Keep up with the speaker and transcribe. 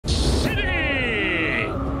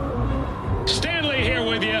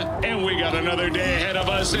got another day ahead of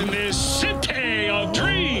us in this city of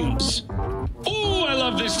dreams. Ooh, I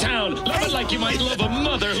love this town. Love it like you might love a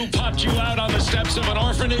mother who popped you out on the steps of an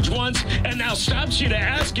orphanage once and now stops you to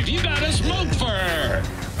ask if you got a smoke for her.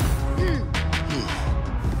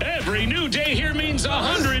 Every new day here means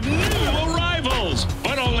 100 new arrivals,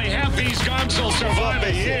 but only half these gonks will survive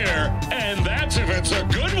a year, and that's if it's a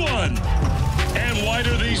good one. And why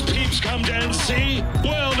do these peeps come to NC?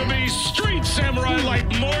 Well, to be street samurai like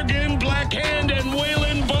Morgan, Blackhand, and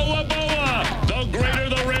Waylon Boa Boa. The greater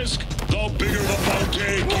the risk, the bigger the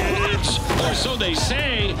bounty, kids. Or so they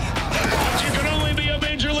say. But you can only be a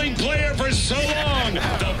major league player for so long.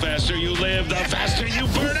 The faster you live, the faster you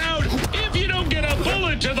burn out. If you don't get a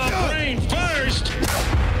bullet to the brain first.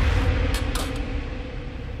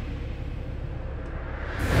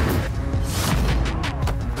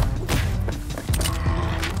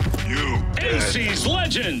 NC's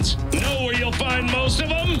legends. Know where you'll find most of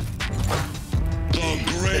them? The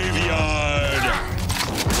graveyard.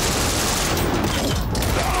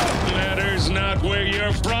 Matters not where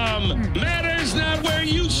you're from. Matters not where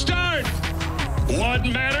you start. What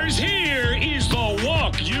matters here is the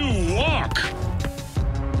walk you walk.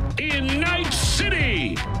 In Night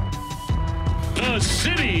City, the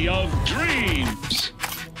city of dreams.